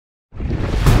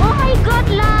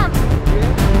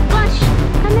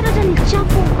Oh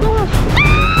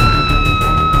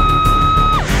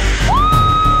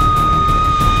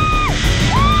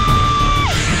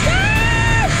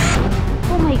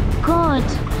my god.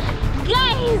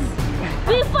 Guys,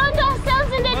 we found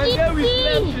ourselves in the deep sea. We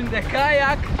slept in the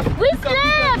kayak. We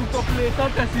slept.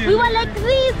 We were like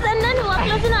this, and then we were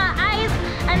closing our eyes,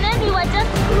 and then we were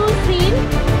just cruising.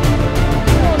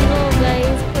 Oh no,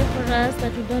 guys, pray for us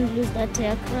that we don't lose that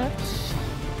aircraft.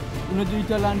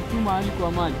 Unajiita land tu mahali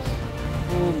kwa maji.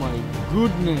 Oh my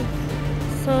goodness.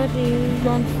 Sorry.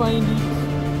 Can't find it.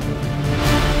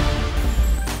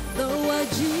 The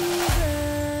WaJesus.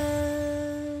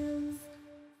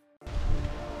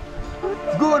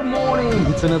 Good morning.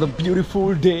 It's another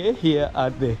beautiful day here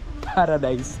at the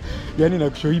paradise. Yani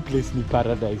nakushow hii place ni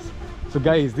paradise. So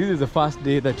guys, this is the first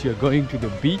day that you're going to the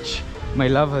beach. My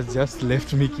love has just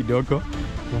left me kidogo.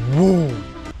 Whoa!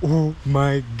 Oh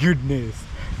my goodness.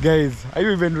 Guys, are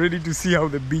you even ready to see how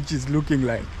the beach is looking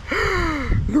like?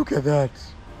 Look at that.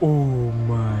 Oh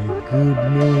my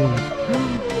goodness.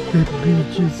 The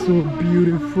beach is so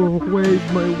beautiful. Where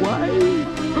is my wife?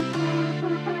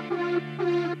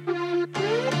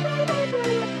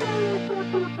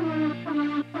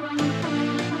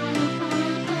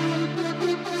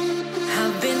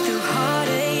 I've been through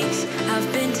heartaches,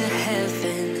 I've been to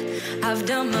heaven. I've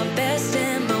done my best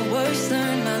and my worst,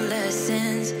 learned my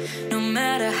lessons. No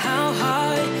matter how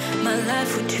hard my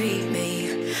life would treat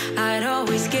me, I'd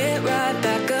always get right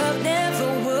back up, never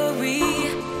worry.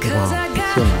 Cause I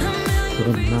got a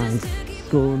million reasons to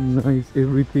keep So nice.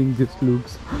 Everything just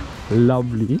looks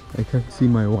lovely. I can't see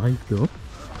my wife though.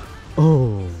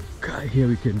 Oh god, here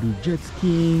we can do jet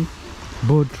skiing,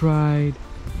 boat ride.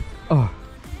 Oh,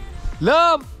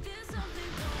 love!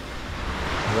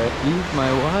 Where is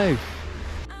my wife?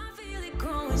 I feel it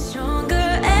growing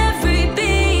stronger every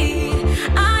beat.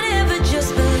 I never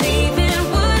just believe in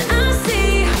what I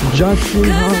see. Just see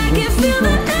Cause how I can feel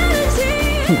the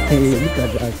energy. hey, look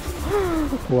at that.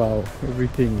 Wow,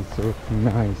 everything is so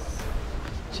nice.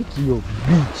 Check your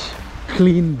beach.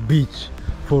 Clean beach.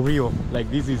 For real. Like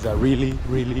this is a really,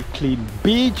 really clean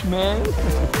beach, man. Cause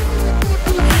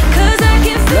I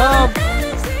can feel Love. the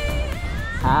energy.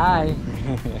 Hi.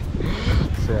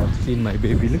 So I've seen my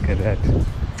baby. Look at that.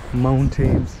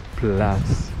 Mountains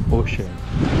plus ocean.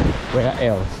 Where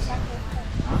else?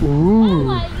 Ooh.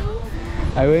 How are you?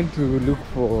 I went to look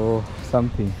for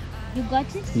something. You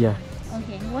got it? Yeah.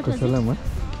 Okay, what was it? Salama.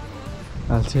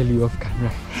 I'll tell you off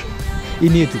camera.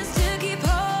 In it. To keep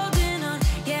holding on.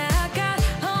 Yeah, I got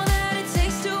all that it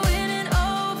takes to win and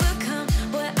overcome.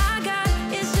 What I got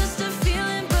is just a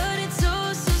feeling, but it's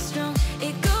oh so strong.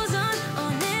 It goes on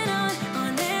and on,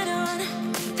 on and on.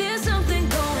 There's something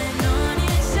going on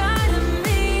inside of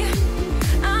me.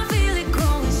 I feel it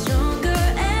growing stronger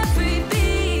every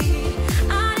beat.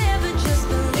 I never just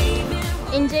believe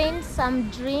in Enjoying some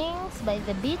drinks by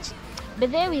the beach.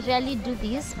 But then we rarely do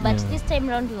this, but this time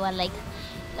around we were like,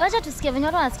 wacha tusikie venye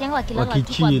watu wanasikianga wakilala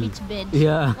tu kwa beach bed.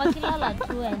 Yeah. Wakilala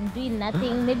tu and doing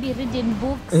nothing, maybe reading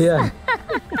books. Yeah.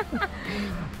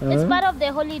 It's part of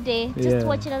the holiday. Just Yeah.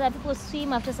 watching other people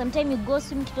swim. After some time you go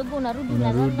swim kidogo unarudi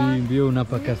unalala. Unarudi mbio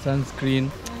unapaka sunscreen.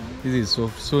 This is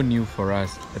so new for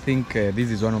us. I think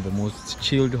this is one of the most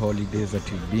chilled holidays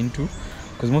that we've been to,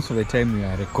 because most of the time we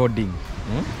are recording.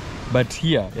 But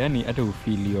here, yani hata you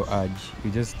feel your urge.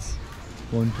 You just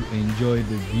want to enjoy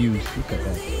the views. Look at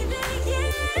that.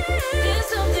 There's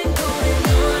something going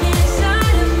on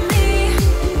inside of me.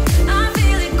 I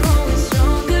feel it growing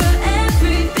stronger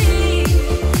every beat.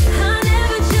 I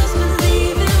never just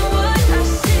believe in what I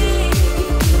see.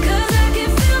 Cause I can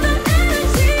feel the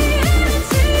energy.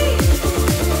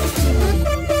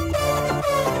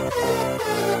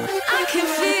 I can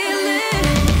feel it.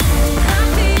 I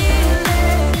feel it.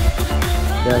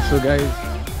 Yeah, so guys,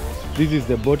 this is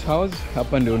the boat house.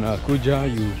 Hapa ndio unakuja,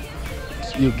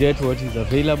 you get what is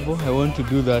available. I want to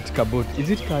do that kabot. Is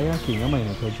it kayaking? Am I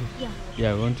not?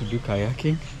 Yeah, I want to do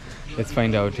kayaking. Let's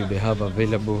find out if they have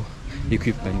available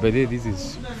equipment. But this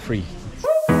is free.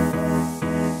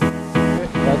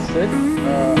 That's it?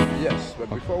 Yes, but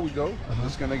before we go, I'm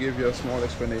just going to give you a small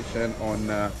explanation on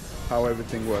how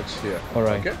everything works here. All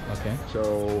right. Okay?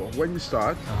 So when you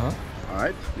start, all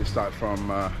right, you start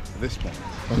from this point.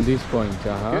 From this point,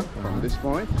 Okay? From this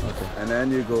point, and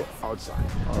then you go outside.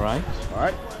 All right. All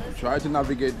right? You try to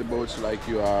navigate the boats like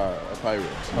you are a pirate.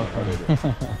 Okay.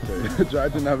 So you try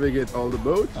to navigate all the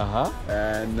boats, Uh-huh.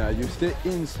 and you stay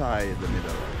inside the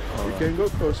middle. All You right. can go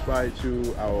close by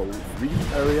to our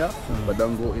reef area, but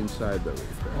don't go inside the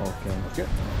reef. Okay. Okay.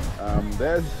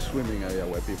 There's a swimming area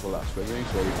where people are swimming,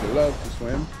 so if you love to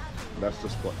swim, that's the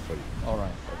spot for you. All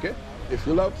right. Okay? If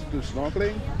you love to do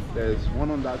snorkeling, there's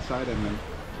one on that side and then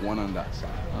one on that side.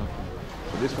 Okay.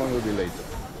 So this one will be later.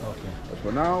 Okay. But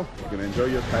for now, you can enjoy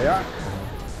your kayak.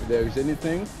 If there is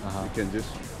anything, you can just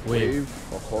wave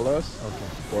or call us.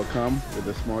 Okay. Or come with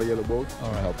a small yellow boat to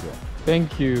help you out.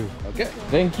 Thank you. Okay?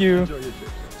 Thank you. Enjoy your trip.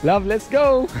 Love, let's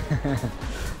go.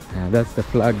 That's the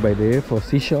flag by the way for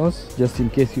Seychelles. Just in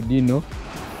case you didn't know,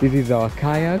 this is our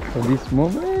kayak for this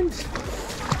moment.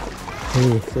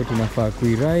 Hey, so tunafaa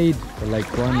ride for like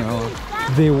 1 hour.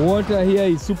 The water here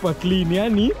is super clean.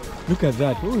 Yani, look at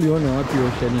that. Uliona wapi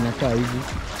ocean inakaa hivi.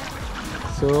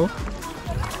 So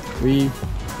we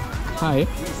hi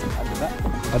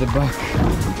at the back.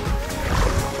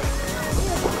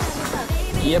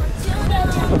 Yep.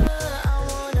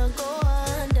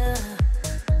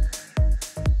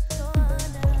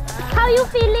 How you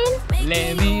feeling?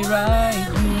 Let me ride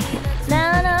you.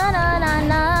 Na na na na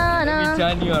na na. Let me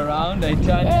turn you around. I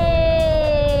turn.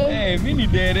 Hey. Hey, mini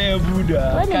dere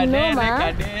Buddha. What a Kadere, noma.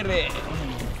 kadere.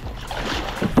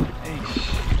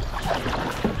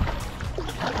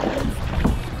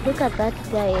 Look at that,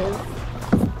 guys.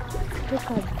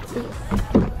 Look at this.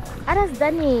 Hata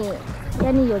sidhani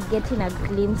yani you're getting a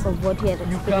glimpse of what we are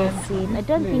experiencing. I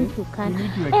don't think you can.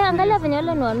 Angalia venye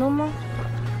wale ni wanoma.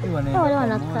 Wale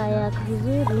wanakayak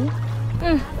vizuri.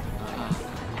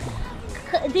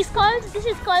 This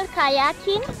is called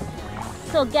kayaking.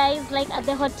 So guys, like at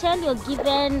the hotel you're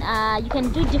given you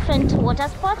can do different water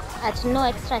sports at no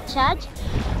extra charge,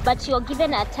 but you're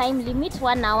given a time limit,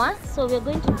 1 hour. So we're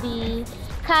going to be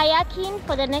kayaking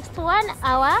for the next 1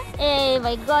 hour. Hey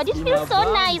my god, it feels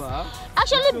so nice.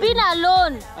 Actually being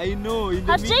alone. I know, in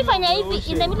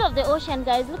the middle of the ocean,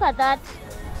 guys. Look at that.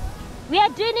 We are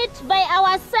doing it by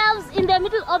ourselves in the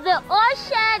middle of the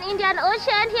ocean, Indian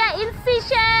Ocean, here in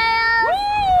Seychelles.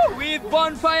 Woo! With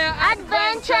bonfire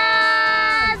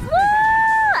adventures.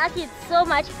 Woo! Aki, it's so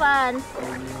much fun.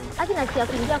 Aki nasikia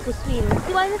kuingia kuswim.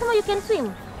 See why you can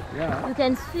swim? Yeah. You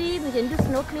can swim, you can do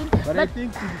snorkeling. But I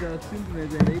think it's the swim in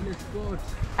the spot.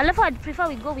 Alafu I'd prefer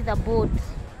we go with a boat.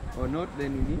 Or not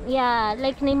then we need. Yeah,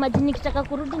 like na imagine nikitaka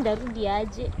kurudi ndarudi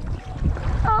aje.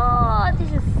 Oh,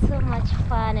 this is so much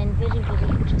fun and very very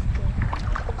interesting.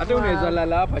 Hata unaweza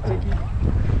lala hapa cheki.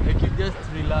 Like you just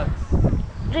relax.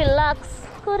 Relax.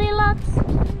 Go relax.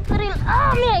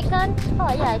 Oh, me I can't.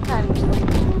 Oh yeah, I can't.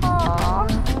 Oh.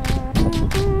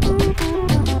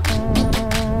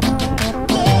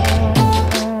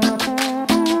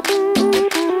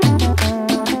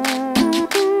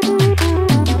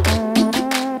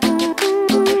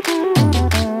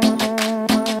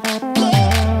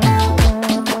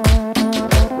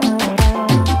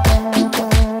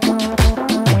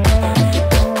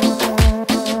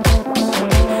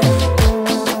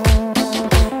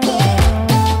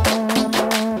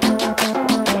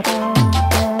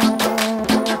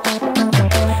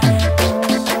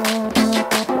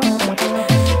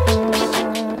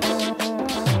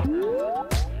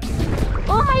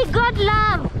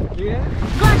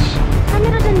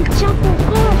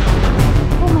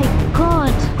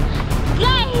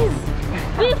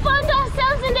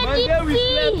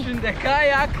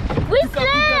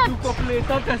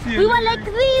 We were like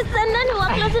this, and then we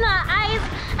were closing our eyes,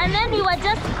 and then we were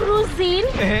just cruising,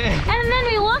 and then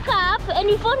we woke up and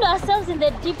we found ourselves in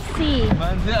the deep sea.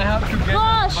 Manze, I have to get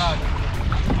us back.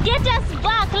 Get us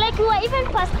back, like we were even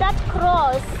past that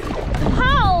cross.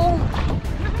 How?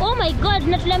 Oh my god,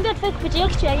 natuliambia tufai kupita hiyo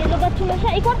kitu ya yellow, but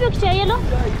tumesha. Iko wapi hiyo kitu ya yellow?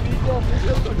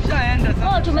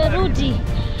 Oh, tumerudi.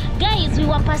 Guys, we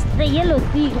were past the yellow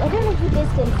thing. I don't know if you guys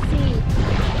can see.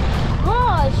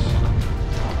 Gosh.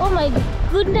 Oh my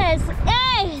goodness.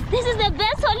 Hey, this is the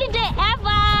best holiday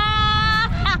ever.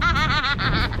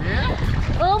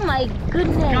 Yeah? Oh my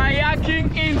goodness.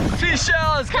 Kayaking in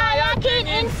Seychelles. Kayaking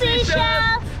in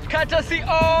Seychelles. Courtesy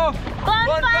of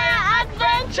Bonfire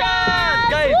Adventures.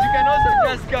 Guys, you can also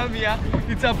just come here.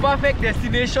 It's a perfect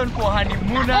destination for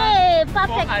honeymooners. Hey,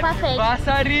 perfect, for perfect.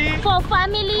 Anniversary. For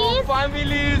families. For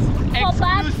families. For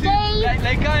birthdays.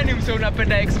 Like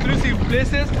unapenda exclusive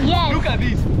places. Yes. Look at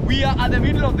this. We are at the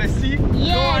middle of the sea.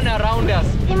 Yes. No one around us.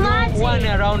 Imagine. No one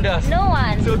around us. No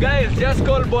one. So guys, just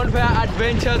call Bonfire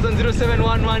Adventures on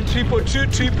 0711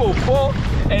 222 444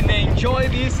 and enjoy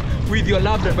this with your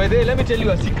loved one. By the way, let me tell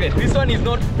you a secret. This one is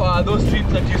not for those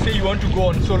trips that you say you want to go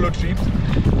on solo trips.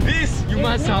 This you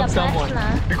must have someone,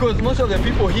 because most of the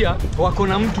people here wako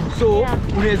na mtu, so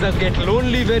unaweza get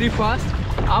lonely very fast.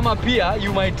 Ama pia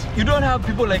you don't have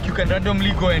people like you can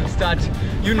randomly go and start,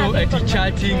 you know,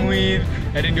 chatting with,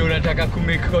 and then unataka to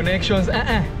make connections.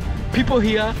 People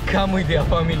here come with their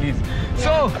families.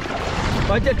 So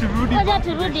Wacha turudi. Wacha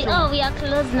turudi. Oh, we are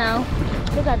close now.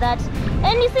 Look at that.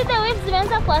 And you see the waves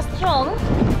zimeanza kuwa strong.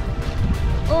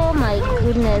 Oh my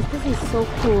goodness, this is so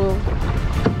cool.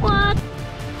 What?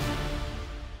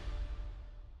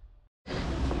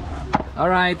 All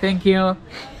right, thank you.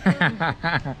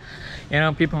 You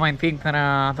know, people might think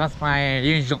that that's my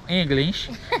usual English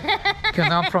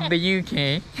because I'm from the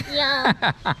UK. Yeah.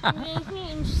 We're here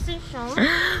in Seychelles.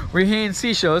 We're here in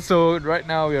Seychelles, so right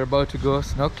now we're about to go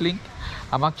snorkeling.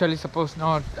 I'm actually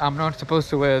I'm not supposed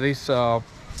to wear this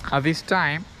at this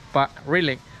time, but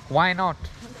really, why not?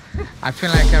 I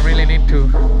feel like I really need to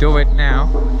do it now.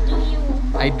 Do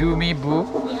you? I do me, boo.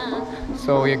 Yeah.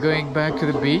 So we're going back to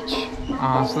the beach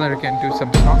so that we can do some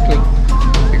snorkeling.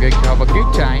 We're going to have a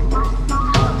good time.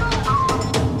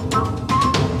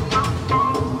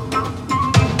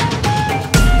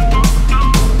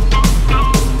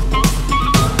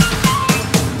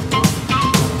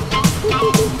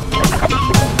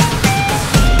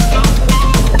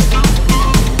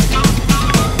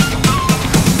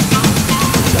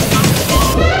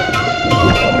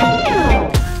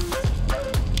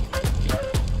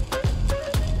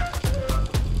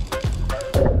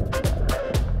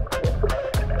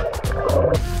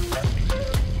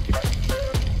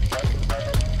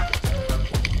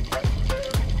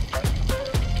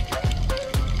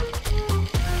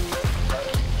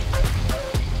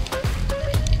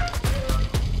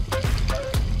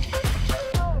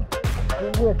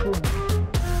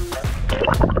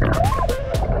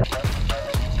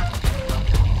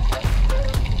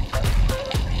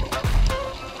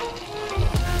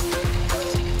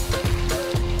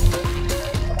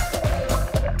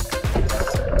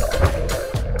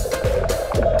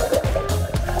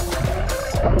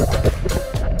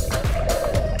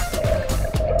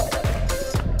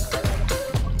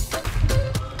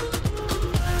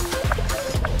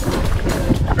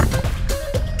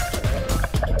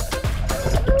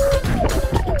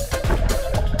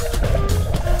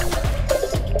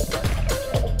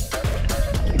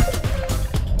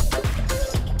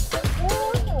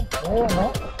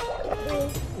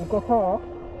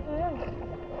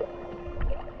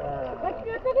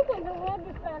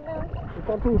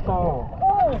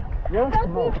 Yes,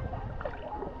 no.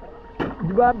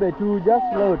 You are better to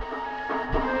just float.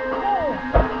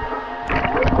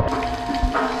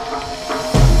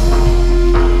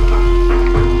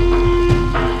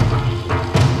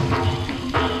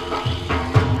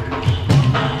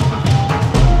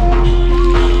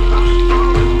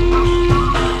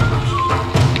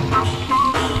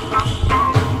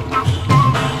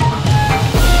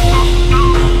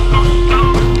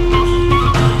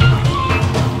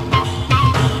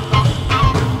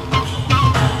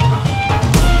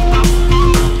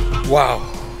 Wow,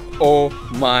 oh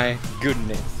my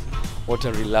goodness, what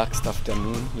a relaxed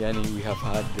afternoon. Yani, we have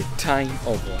had the time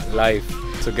of our life.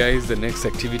 So guys, the next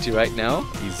activity right now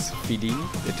is feeding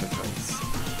the tortoise.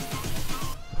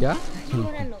 Yeah?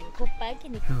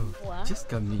 Just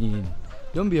come in,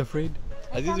 don't be afraid.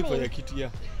 Azizi for your kitty, yeah.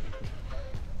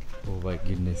 Oh my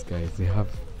goodness guys, they have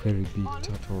very big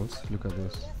turtles. Look at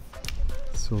those,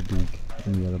 so big,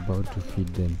 and we are about to feed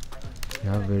them. They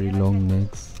have very long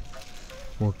necks.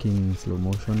 Walking in slow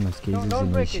motion, as cases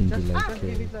in a shindy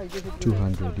like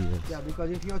 200 years. Yeah, because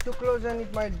if you're too close, then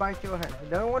it might bite your hand. You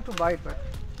don't want to bite, but.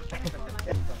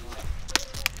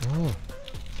 Oh,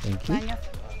 thank you.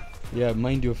 Yeah,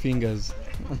 mind your fingers.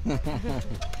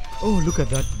 Oh, look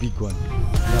at that big one.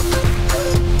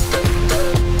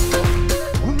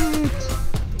 What?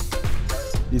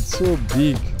 It's so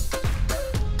big.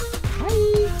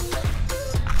 Hi.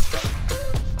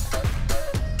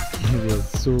 They're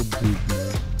so big,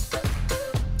 man.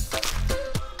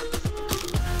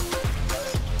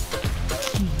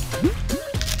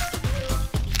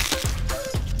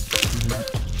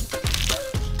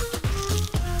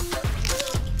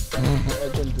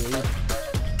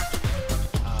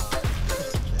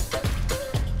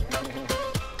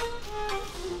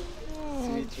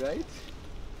 Sweet, right?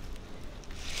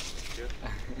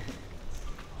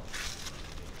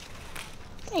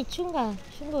 Hey, chunga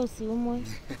usiumwe.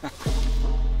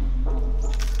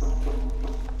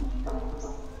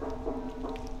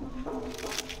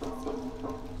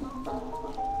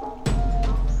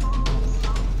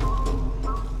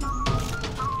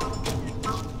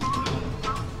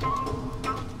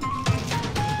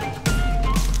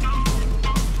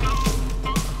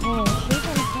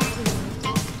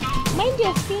 Mind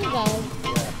your fingers.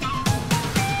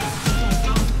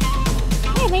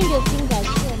 Hey, mind your fingers.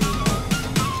 Sure.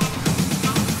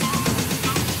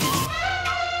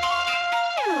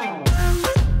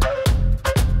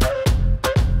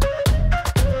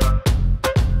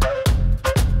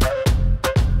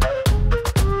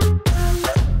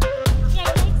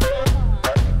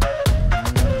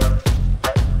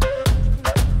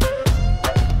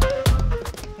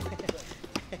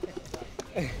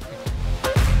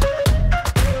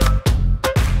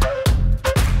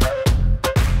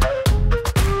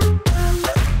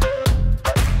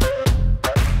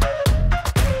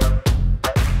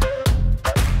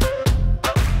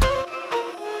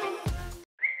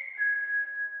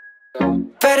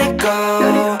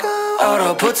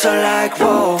 water like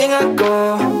whoa. Think I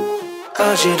go,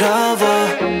 hush it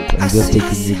over. I'm just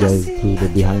taking you guys through the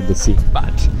behind the scene.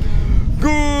 But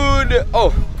good.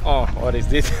 Oh, what is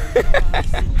this?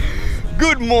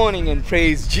 Good morning and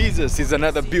praise Jesus. It's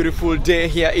another beautiful day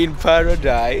here in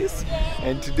paradise.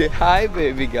 And today, hi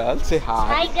baby girl, say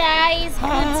hi. Hi guys,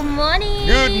 good morning.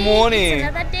 Good morning. It's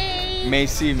another day.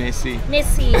 Messi. Messi.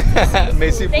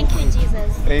 Messi. Thank you,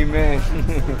 Jesus. Amen.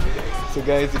 So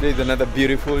guys, today is another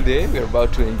beautiful day. We're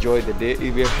about to enjoy the day.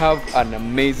 We have an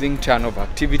amazing ton of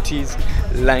activities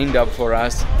lined up for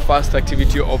us. First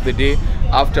activity of the day,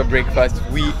 after breakfast,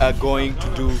 we are going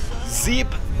to do zip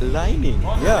lining.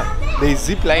 Yeah, there is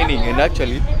zip lining, and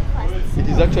actually it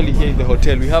is actually here in the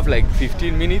hotel. We have like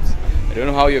 15 minutes. I don't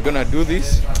know how you're gonna do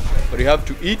this, but you have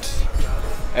to eat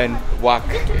and work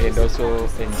and also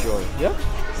enjoy. Yeah?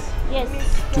 Yes.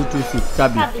 226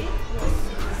 Kabi.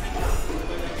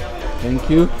 Thank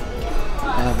you.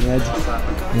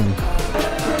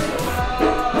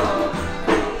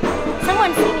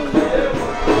 Someone singing.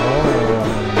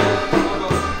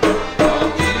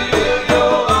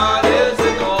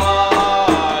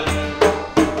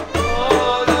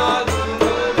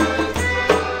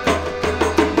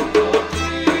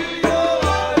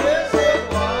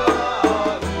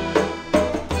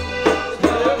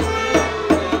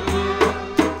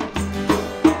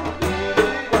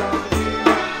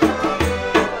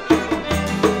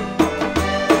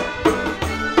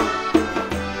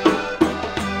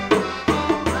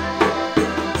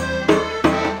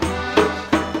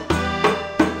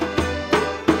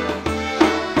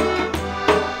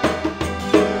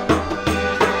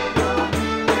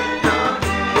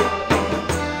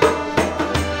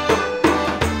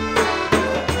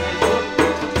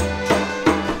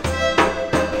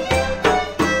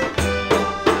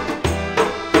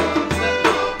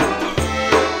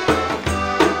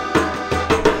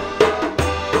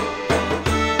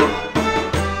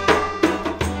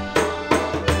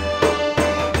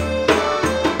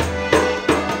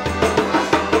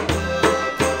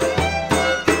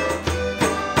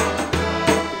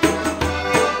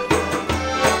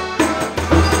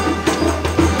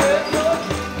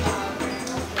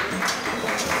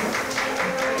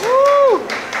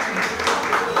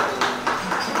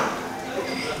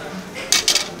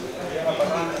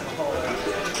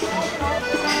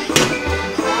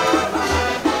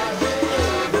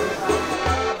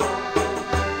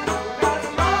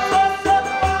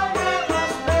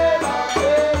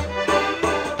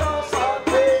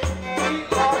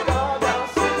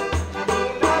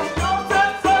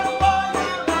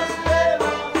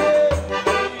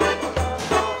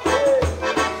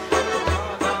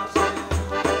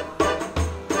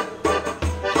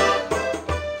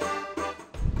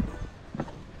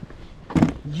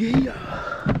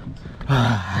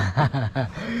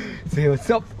 Say what's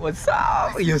up?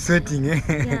 You're sweating, eh?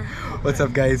 Yeah. What's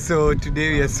up guys? So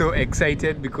today we are so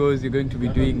excited because you're going to be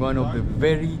doing one of the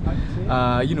very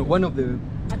one of the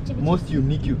most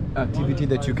unique activity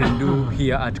that you can do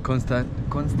here at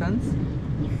Constance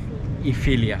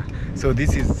Ephelia. So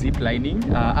this is zip lining.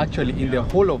 Actually in the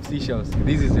whole of Seychelles,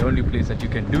 this is the only place that you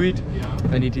can do it,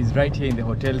 and it is right here in the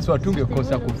hotel. So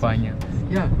atungekosa kufanya.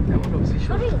 Yeah, the whole of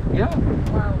Seychelles. Yeah.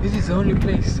 Wow. This is the only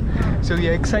place. So we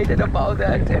are excited about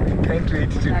that and we can't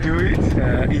wait to do it.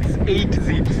 It's 8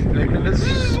 zips.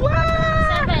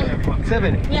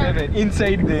 Seven. Seven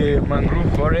inside the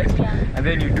mangrove forest, and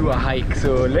then you do a hike.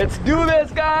 So let's do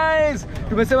this, guys.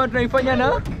 Tumesema tunaifanya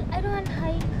na? I don't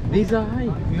hike. There's a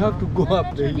hike. You have to go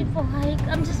up the hill. For hike.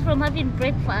 I'm just from having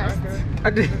breakfast.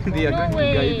 They are No going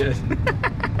way. to guide us.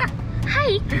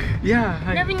 Hike? Yeah,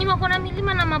 Na hike. vinyuma kuna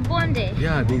milima na mabonde.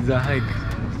 Yeah, there's a hike,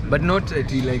 but not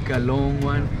like a long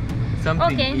one.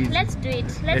 Something. Okay, easy. let's do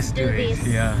it. Let's do it. this.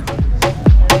 Yeah.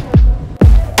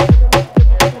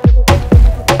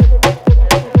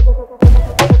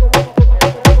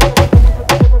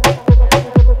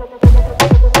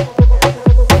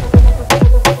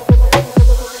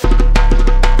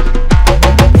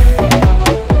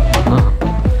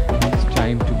 It's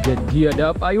time to get geared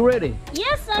up. Are you ready?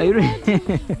 Yes, Are you I'm ready?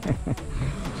 ready.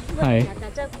 Hi.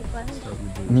 Nataka kupanda.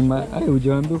 Nima,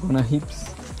 hujaambiwa kuna hips.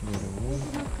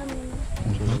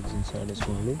 Legs inside a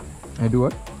small loop. I do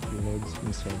what? Legs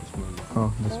inside a small loop.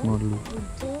 Oh, the small loop. We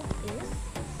do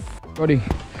is Cody.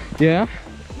 Yeah?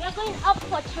 we are going up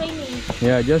for training.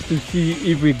 Yeah, just to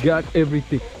see if we got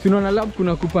everything. So unaona lab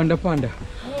kuna kupanda panda.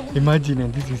 Imagine,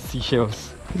 and this is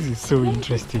Seychelles. This is so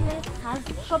interesting. It has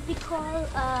tropical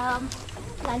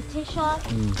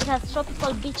plantation. It has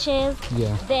tropical beaches.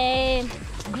 Yeah. The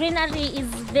greenery is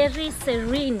very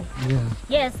serene. Yeah.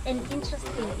 Yes, and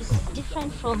interesting. It's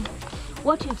different from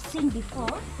what you've seen before.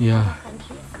 Yeah.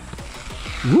 Countries.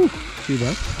 Woo! See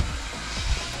that?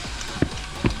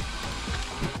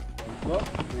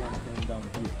 Down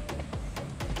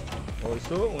here.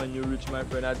 Also, when you reach my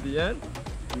friend at the end,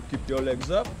 you keep your legs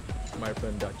up. My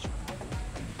friend got you.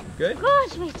 Okay?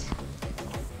 Gosh, wait.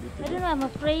 I don't know, I'm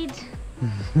afraid.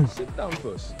 Sit down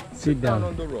first. Sit down.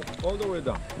 On the rope, all the way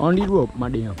down. On the rope,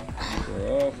 madam.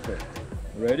 Perfect.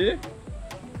 Ready?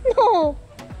 No!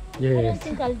 I don't Yes.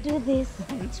 think I'll do this.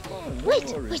 It's fun. don't Wait,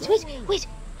 worry, wait, don't wait, worry. wait.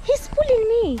 He's pulling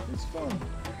me. It's fun.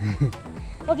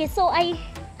 Okay, so You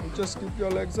just keep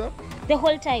your legs up. the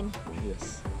whole time.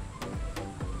 Yes.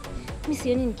 Mi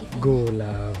sioni nikifanya. Go,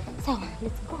 love. Sawa,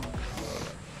 let's go.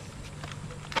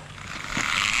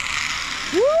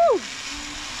 Woo!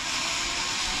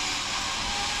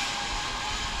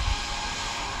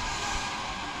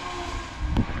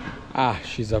 Ah,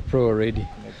 she's a pro already.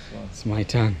 Next one. It's my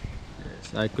turn.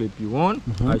 Yes, I clip you on.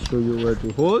 I show you where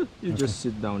to hold. You just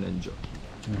sit down and enjoy.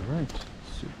 All right.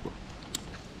 Super.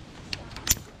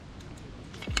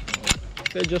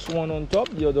 Okay, just one on top.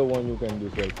 The other one you can do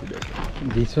self-together.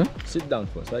 This one? Sit down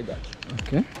first. I got you.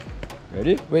 Okay.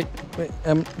 Ready? Wait.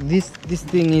 This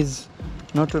thing is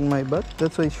not on my butt.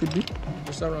 That's why it should be.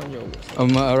 Just around your waist.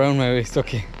 Around my waist.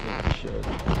 Okay. Sure.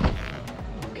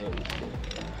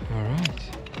 All right.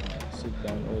 Sit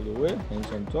down all the way. Hands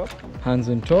on top. Hands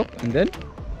on top, and then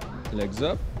Legs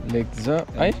up. legs up.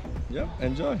 Right? Yep.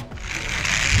 Enjoy.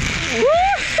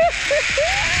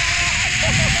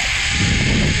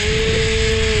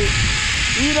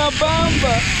 Ina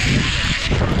bamba.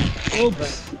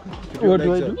 Oops. What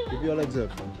do I do? Keep your legs up.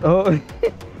 Oh,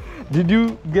 did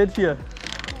you get here?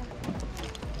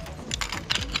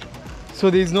 So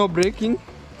there is no braking?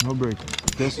 No break.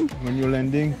 Just when you're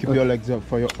landing, keep your legs up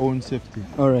for your own safety.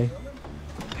 All right.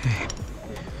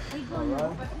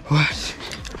 What?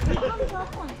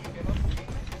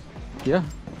 Yeah.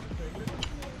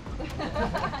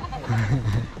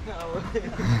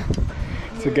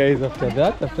 So guys, after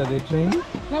the training,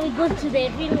 Now we go to the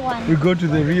real one. we go to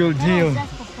the real deal.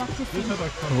 Just for practicing.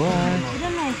 What? I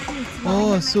don't know if it's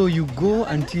Oh, so you go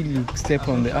until you step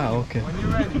on the... Ah, okay.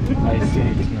 I see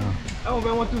it now. Oh,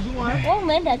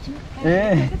 umeenda tu.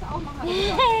 Yeah.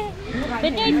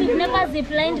 But if you've never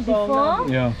ziplined before,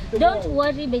 Yeah. don't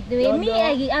worry. By the way, me,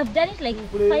 I've done it like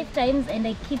 5 times, and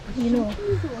I keep,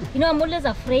 I'm always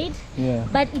afraid. Yeah.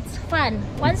 But it's fun.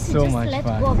 Once you so just much let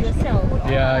fun. go of yourself.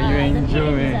 Yeah, you the enjoy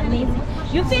feeling it. is amazing.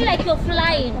 You feel like you're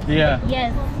flying. Yeah.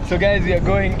 Yes. So guys, we are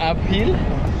going uphill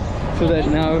so that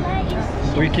now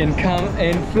we can come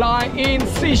and fly in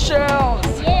Seychelles.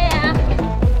 Yeah.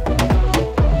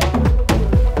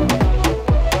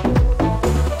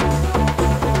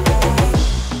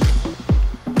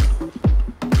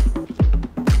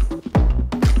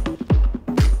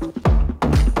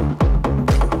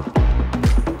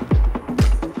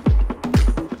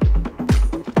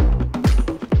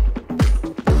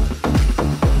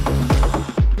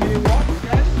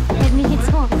 Let me hit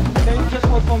smoke. Then you just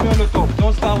walk for me on the top.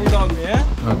 Don't start without me, eh?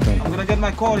 Okay. I'm gonna get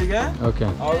my colleague, eh?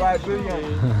 Okay. All right, brilliant.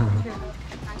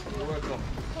 You're welcome.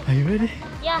 Are you ready?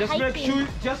 Yeah, Just make hiking.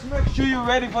 sure you're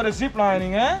ready for the zip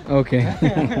lining, eh? Okay.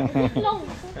 No.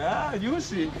 Yeah, you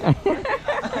see. I'm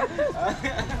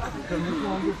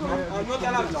not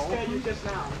allowed to scare you just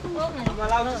now. I'm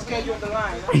allowed to scare you on the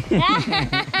line.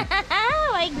 Oh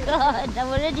my god, I'm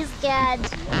already scared.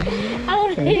 I'm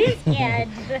already scared.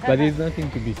 But there's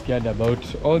nothing to be scared about.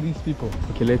 All these people.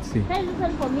 Okay, let's see. Try this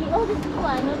one for me. All these people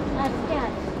are not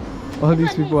scared. All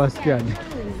these people are scared.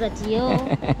 Is that you're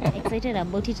excited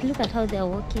about it? Look at how they're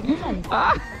walking. This one is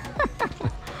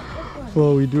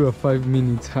Well, we do a 5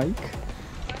 minutes hike.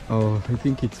 Oh, I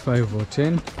think it's 5 or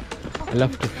 10.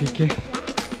 Alafu tufike.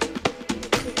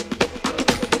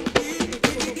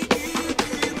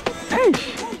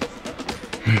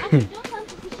 don't come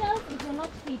to Seychelles if you're not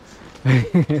fit.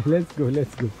 Let's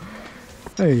go.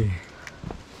 Hey.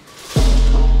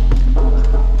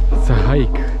 It's a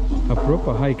hike. A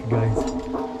proper hike, guys.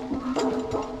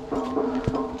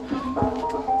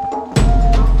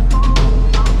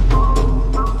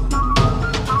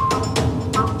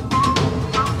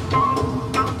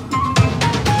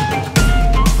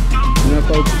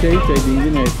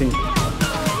 I think.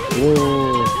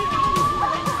 Whoa.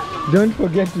 Don't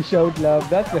forget to shout, love.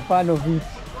 That's the fun of it.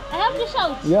 I have to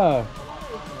shout. Yeah.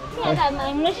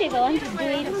 I'm not sure if I want to do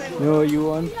it. No, you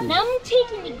want to. Now I'm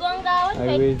taking the gonga. What if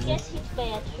I will. get hit by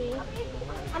a tree?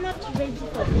 I'm not ready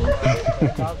for this.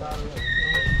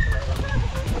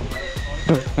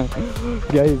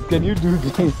 Guys, can you do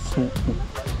this?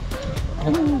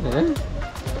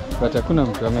 But hakuna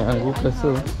mtu ameanguka,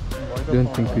 so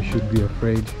don't think we should be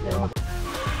afraid.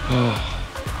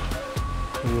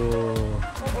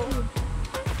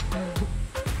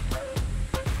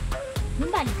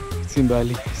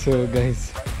 Simbali. So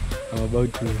guys, I'm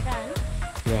about to,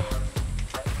 yeah,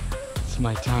 it's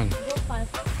my turn. Go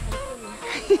fast.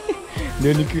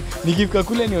 Ndio nikifika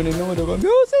kule nione noma ndo kwambia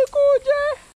usikuje.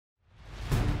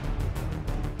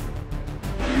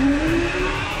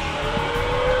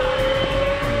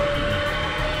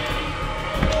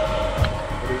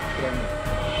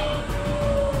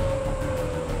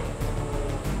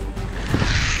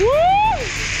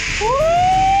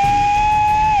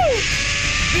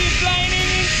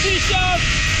 Ziplining in Seychelles,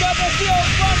 courtesy of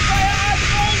Bonfire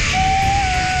Adventure!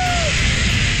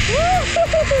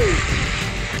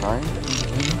 Fine.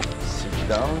 Sit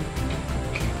down.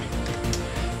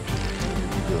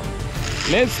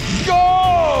 Let's go!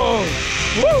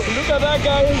 Woo! Look at that,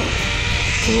 guys!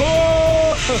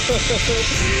 Whoa!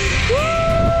 Woo!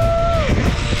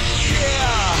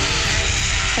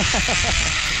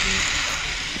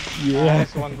 Yeah.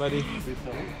 Nice one, buddy.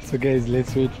 So guys,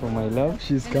 let's wait for my love.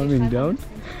 She's coming down.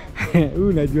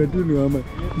 Unajua tu ni mama.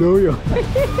 Ndio huyo.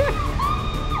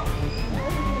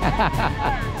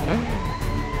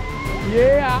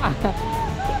 Yeah.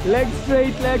 Leg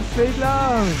straight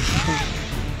long.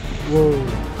 Whoa.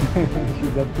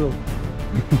 She's a pro.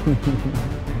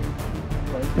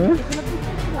 Huh?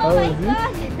 Oh my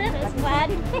god, that was fun.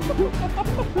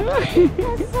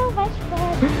 That's so much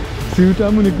fun. Si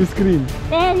utamu ni kuscreen.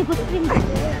 Ni kuscreen.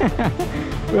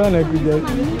 Wewe anakuja.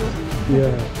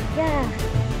 Yeah. Yeah.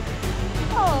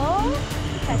 Oh.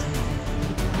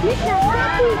 Lisa,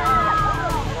 happy.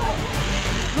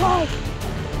 Right.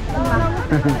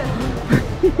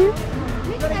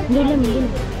 Nila mwingine.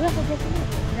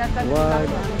 What?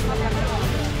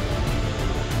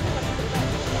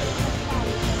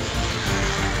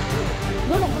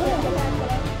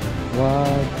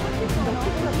 What?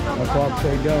 That's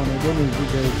upside down. I don't know if you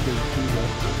guys can see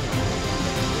that.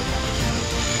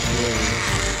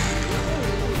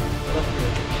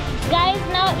 Guys,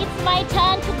 now it's my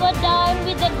turn to go down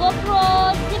with the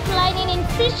GoPro zip lining in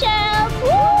Seychelles.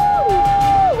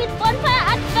 Woo! With Bonfire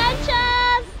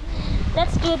Adventures.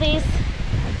 Let's do this.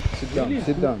 Sit down,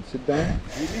 sit down, sit down.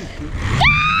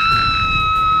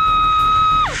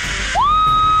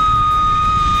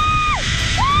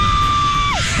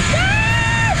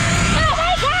 Oh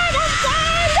my god, I'm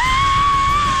flying!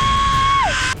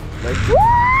 Like Woo!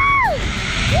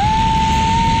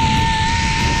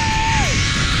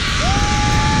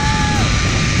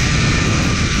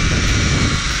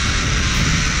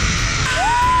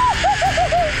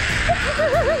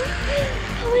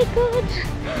 Oh my god.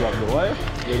 You have the wire,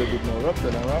 a little bit more up,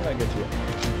 then around, I get you.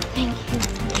 Thank you.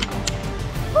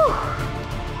 Whew.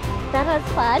 That was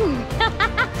fun.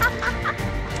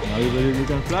 Now you believe you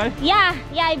can fly? Yeah,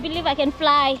 I believe I can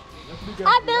fly.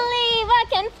 I believe I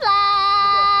can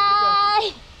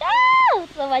fly. Oh,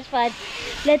 so much fun.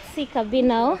 Let's see Kabi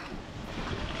now.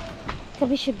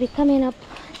 Kabi should be coming up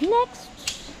next.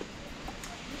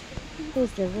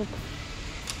 Where's the rope?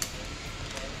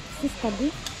 Is this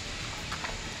Kabi?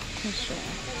 Not sure.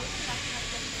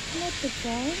 Not the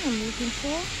guy I'm looking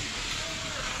for.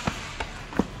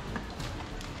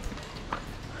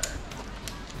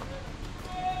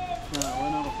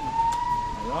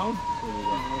 Around?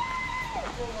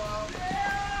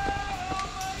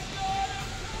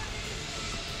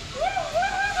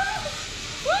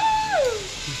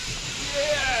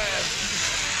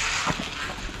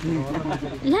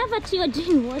 Love what you're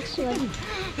doing. What you're doing.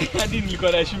 I didn't look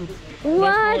at that shoot.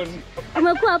 What?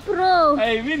 Umekuwa pro.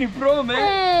 Hey, mimi ni pro, man.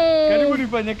 Hey. Karibu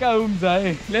nifanye kaa umza,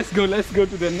 eh. Let's go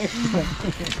to the next one.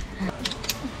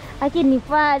 Aki ni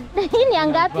fun. Hii ni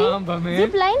angapi? Bamba, man.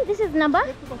 Zip line, this is number?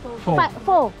 4.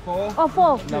 4. Oh,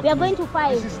 4. We are going to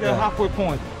 5. This is the halfway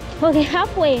point. Okay,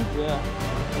 halfway. Yeah.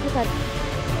 Look at.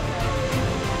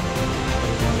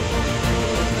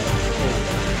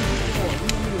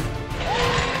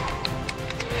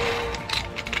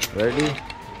 ready?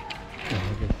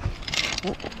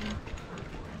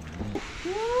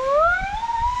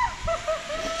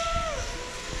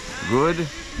 Good?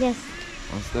 Yes.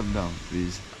 One step down,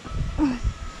 please.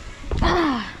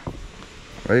 Where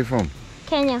are you from?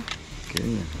 Kenya.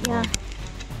 Kenya. Yeah.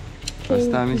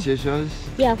 First time in Seychelles?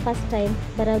 Yeah, first time.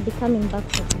 But I'll be coming back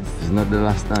for this. It's not the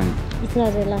last time. It's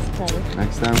not the last time.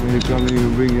 Next time when you come, you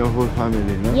bring your whole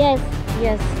family, no? Yes,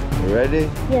 yes. You ready?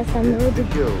 Yes, I'm ready.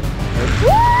 Go.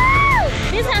 Woo!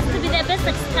 This has to be the best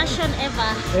excursion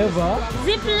ever. Ever?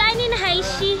 Zip lining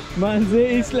Haishi.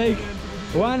 Manze, it's like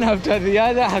one after the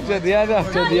other, after the other,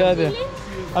 after the other. Really?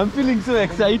 I'm feeling so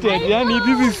excited. Yani,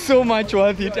 this is so much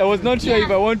worth it. I was not sure if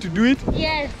I want to do it.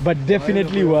 Yes. But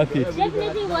definitely worth it.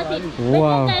 Definitely worth it.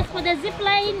 Wow. But guys, for the zip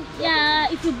line,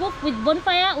 if you book with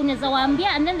Bonfire, unaweza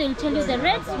waambia, and then they'll tell you the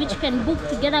rates which you can book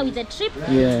together with the trip.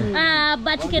 Yeah.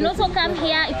 But you can also come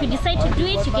here if you decide to do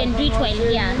it. You can do it while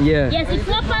here. Yeah. Yes, it's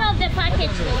not part of the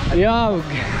package. Yeah.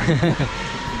 Okay.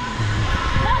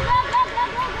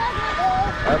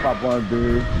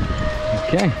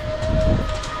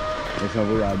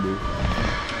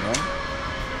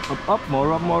 Up,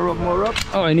 more up, more up, more up.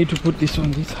 Oh, I need to put this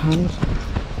on this hand.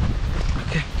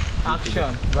 Okay.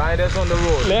 Action. Riders on the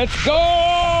road. Let's go!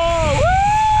 Woo!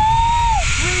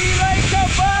 Free like a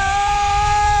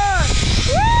bird!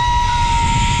 Woo!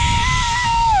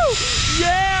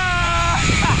 Yeah!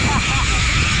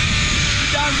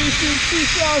 Down this is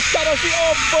Seychelles, courtesy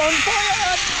of Bonfire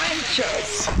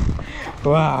Adventures.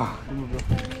 Wow.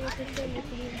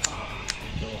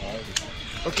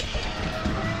 Okay.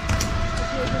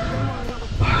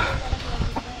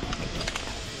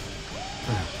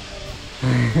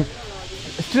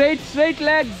 Straight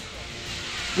legs.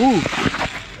 Ooh.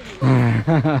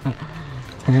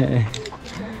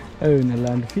 Oh, na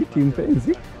land fit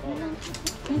mpenzi.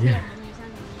 Yeah.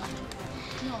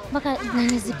 Baka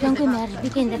nani zip yangu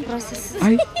imeharibika in the process.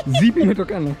 Ai, zip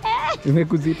imetokana.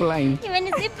 Imekuzip line.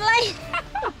 Imeni zip line.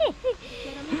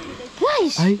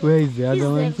 Gosh. Ai, where is the other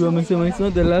one? So amesema it's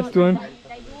not the last one.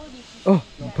 Oh,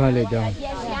 pale down.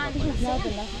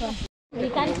 We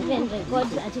can't even record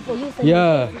for you.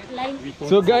 Yeah.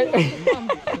 So guys,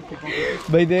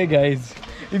 by the way, guys,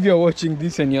 if you're watching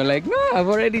this and you're like, no, I've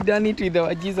already done it with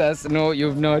WaJesus. No,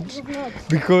 you've not.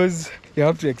 Because you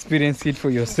have to experience it for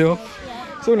yourself.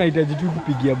 So unahitaji tu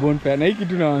kupigia Bonfire. Na hii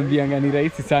kitu nawaambianga ni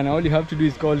rahisi sana. All you have to do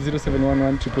is call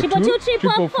 0711 222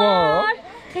 444.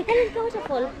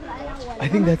 I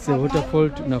think that's the waterfall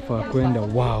tunafaa kwenda.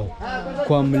 Wow.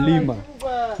 Kwa mlima.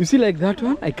 You see like that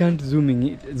one? I can't zoom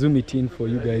it in for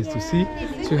you guys to see.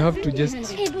 So you have to just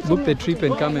book the trip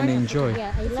and come and enjoy.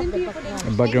 Yeah, I love the background.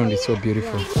 The background is so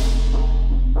beautiful.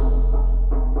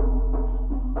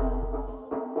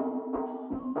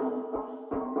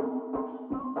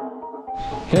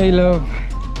 Hey love.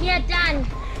 We are done.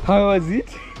 How was it?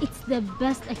 It's the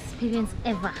best experience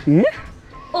ever. Hmm?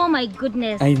 Oh my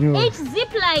goodness. I know. 8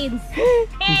 zip lines.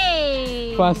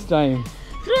 Hey. First time.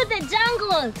 Through the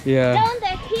jungle. Yeah. Down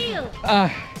the hill.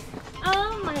 Ah,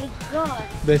 Oh my god.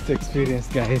 best experience,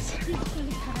 guys.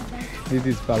 This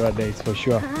is paradise for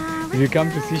sure. If you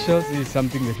come to Seychelles, this is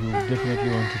something that you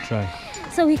definitely want to try.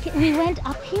 So we went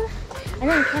uphill and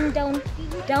then come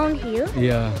downhill.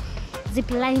 Yeah, Zip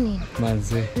lining.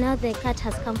 manze. Now the cat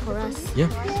has come for us. Yeah,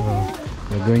 so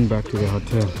we're going back to the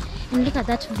hotel. And look at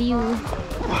that view.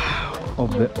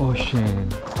 Of the ocean.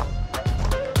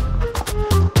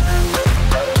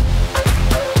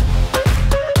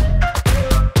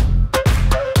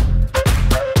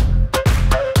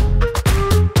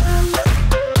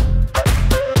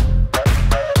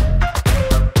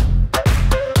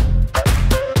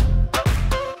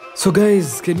 So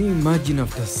guys, can you imagine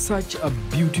after such a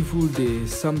beautiful day,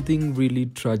 something really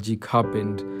tragic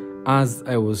happened as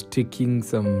I was taking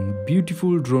some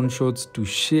beautiful drone shots to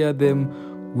share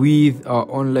them with our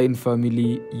online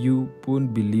family. You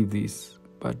won't believe this,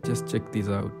 but just check this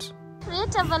out.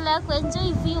 Creator vala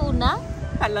kuenjoy view na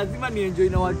Lazima ni enjoy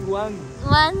na watu wangu.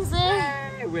 manze.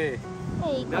 Wewe.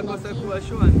 Hey, Nakosa kuwa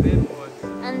show and then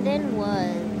what? and then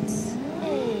what?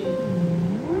 Hey.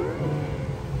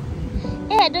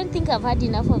 Hey, I don't think I've had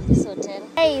enough of this hotel.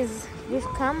 Guys, we've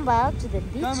come back to the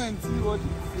beach. Come and see what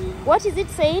it's saying. What is it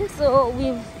saying? So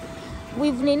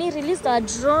we've released our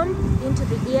drone into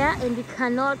the air and we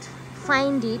cannot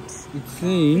find it. It's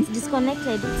saying It's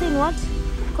disconnected. It's saying what?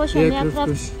 Caution,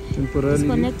 aircraft temporarily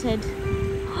disconnected.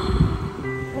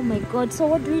 Oh my god, so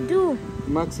what do we do?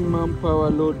 maximum power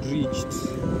load reached.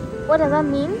 What does that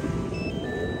mean?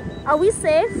 Are we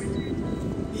safe?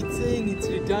 It's saying it's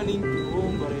returning to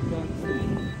home, but I can't see.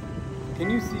 Can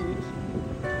you see it?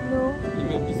 No. You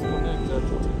may disconnect that.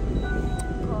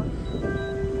 God.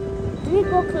 Do we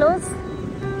go close?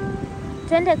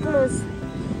 Tender close.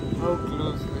 How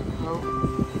close? Like how?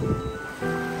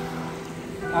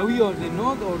 Are we on the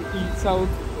north or east, south?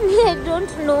 I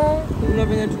don't know. Kuna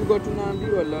venye tulikuwa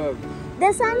tunaambiwa love.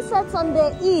 The sun sets on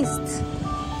the east.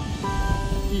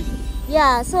 East.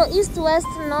 Yeah, so east, west,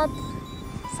 north,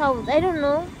 south. I don't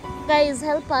know. Guys,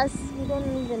 help us. We don't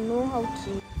even know how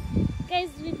to. Guys,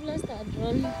 we've lost our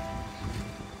drone.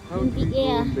 How In do the we go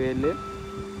air. mbele?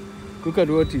 Look at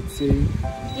what it's saying.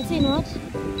 It's in what?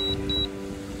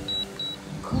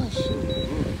 Gosh.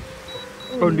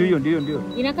 Oh, ndio.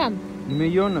 Inakam?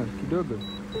 Nimeiona kidogo.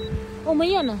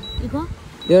 Umeiona? Iko?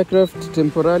 Aircraft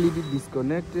temporarily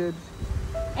disconnected.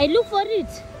 I look for it.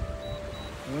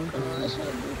 Should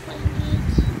we find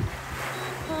it?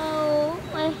 How?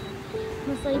 Why?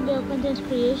 Masaiba content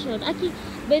creation. Aki,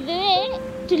 by the way,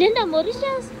 tulienda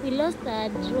Mauritius, we lost our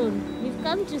drone. We've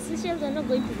come to Seychelles, we're not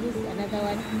going to lose another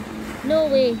one. No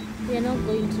way, we are not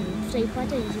going to.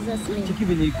 Tutaipata in Jesus' name. Chiki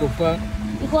venye iko far.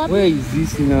 Iko wapi? Where is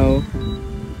this now?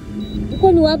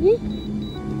 Iko ni wapi?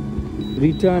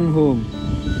 Return home.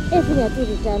 Finya tu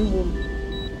return home.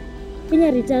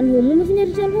 Finya return home. Umefinya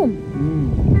return home?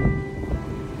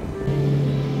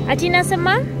 Ati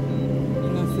nasema?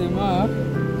 Inasema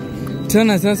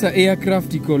tena sasa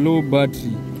aircraft iko low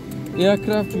battery.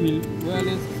 Aircraft will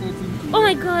wireless setting. Oh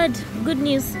my god, good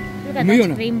news. Look at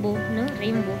that rainbow. No,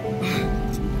 rainbow.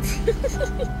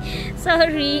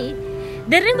 Sorry.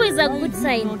 The rainbow is a good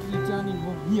sign. Not returning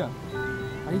home. Here.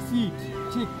 I see it.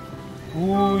 Check.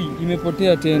 Oi,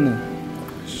 imepotea tena.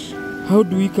 How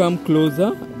do we come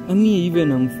closer? I mean,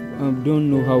 even I don't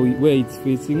know where it's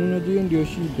facing. Unajua ndio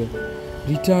shida.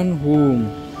 Return home.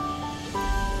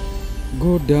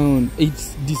 Go down.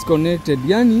 It's disconnected.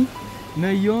 Yani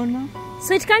naiona.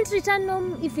 So it can't return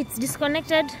home if it's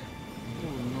disconnected?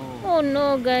 Oh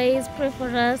no, guys. Pray for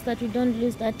us that we don't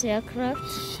lose that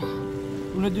aircraft.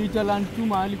 Unajua italand tu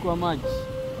mahali kwa maji.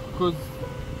 Because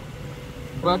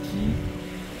battery.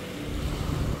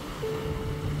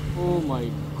 Oh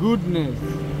my goodness.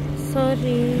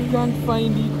 Sorry. You can't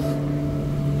find it.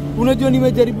 Unajua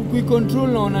nimejaribu kuicontrol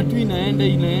naona tu inaenda.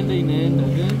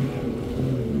 Then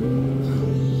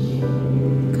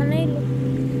can I look?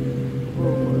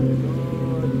 oh my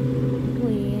god. Oh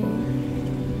yeah.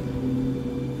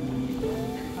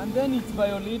 And then it's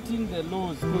violating the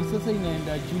laws. Kwa sasa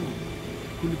inaenda juu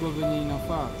kuliko venye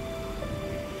inafaa.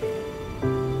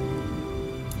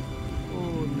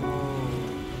 Oh no.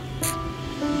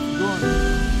 It's gone.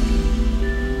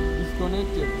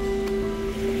 Disconnected.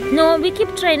 No, we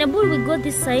keep trying. Abul, we go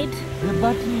this side. The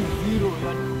battery is zero.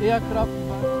 But aircraft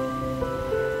battery.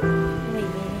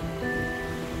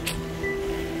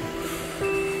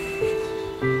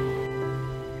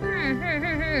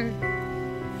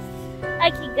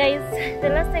 Okay, guys, the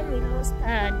last time we lost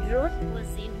our drone was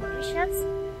in Mauritius.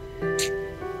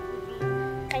 We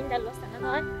kinda lost another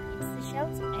one in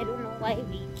Seychelles. I don't know why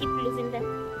we keep losing them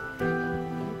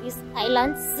in these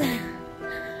islands.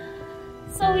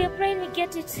 So we are praying we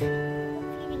get it.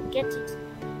 Hopefully we'll get it.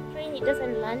 Praying it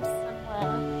doesn't land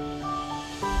somewhere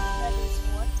where there's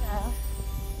water.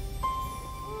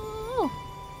 Ooh.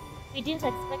 We didn't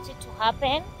expect it to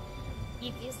happen.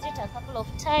 We've used it a couple of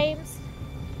times.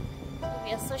 So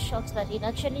we are so shocked that it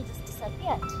actually just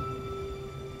disappeared.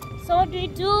 So what do we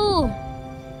do?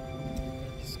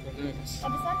 Disconnect.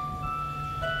 Kabisa?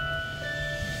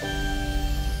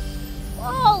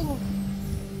 Wow!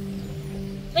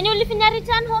 When you live in a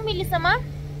return home, ilisema?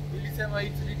 Ilisema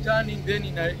it's returning, then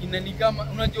inani kama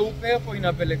unajua upepo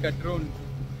inapeleka drone.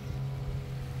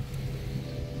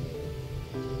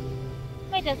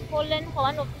 Might have fallen for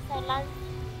one of these islands.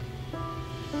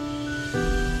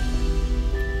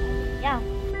 Yeah.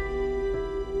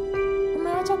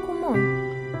 Umewacha kumon?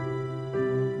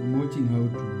 I'm watching how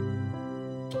to.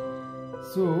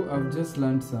 So I've just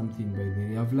learned something by the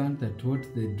way. I've learned that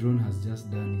what the drone has just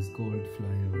done is called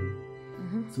flyaway.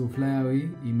 So flyaway,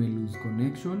 it may lose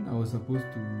connection. I was supposed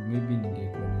to maybe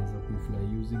negate when I was fly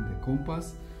using the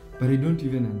compass, but I don't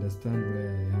even understand where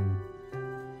I am.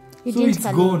 You so didn't it's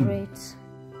calibrate.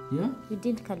 Gone. Yeah? You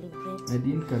didn't calibrate. I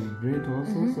didn't calibrate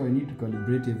also, so I need to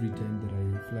calibrate every time that I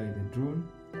fly the drone.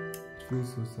 It feels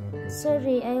so sad. But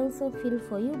Sorry, I also feel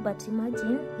for you, but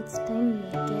imagine it's time you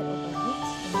get over it and go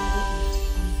eat.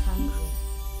 I'm hungry.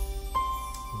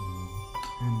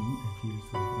 Honey, I feel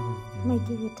so bad. I might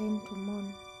give you time to mourn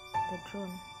the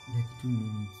drone. Like 2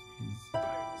 minutes, please.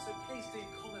 So please do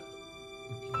comment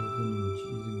Okay, I'll go and watch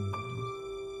using my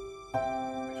videos.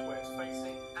 which way it's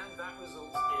facing, and that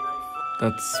results in a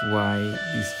That's why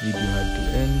this video had to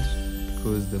end,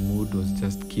 because the mood was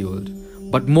just killed.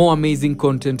 But more amazing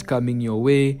content coming your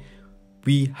way.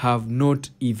 We have not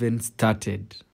even started.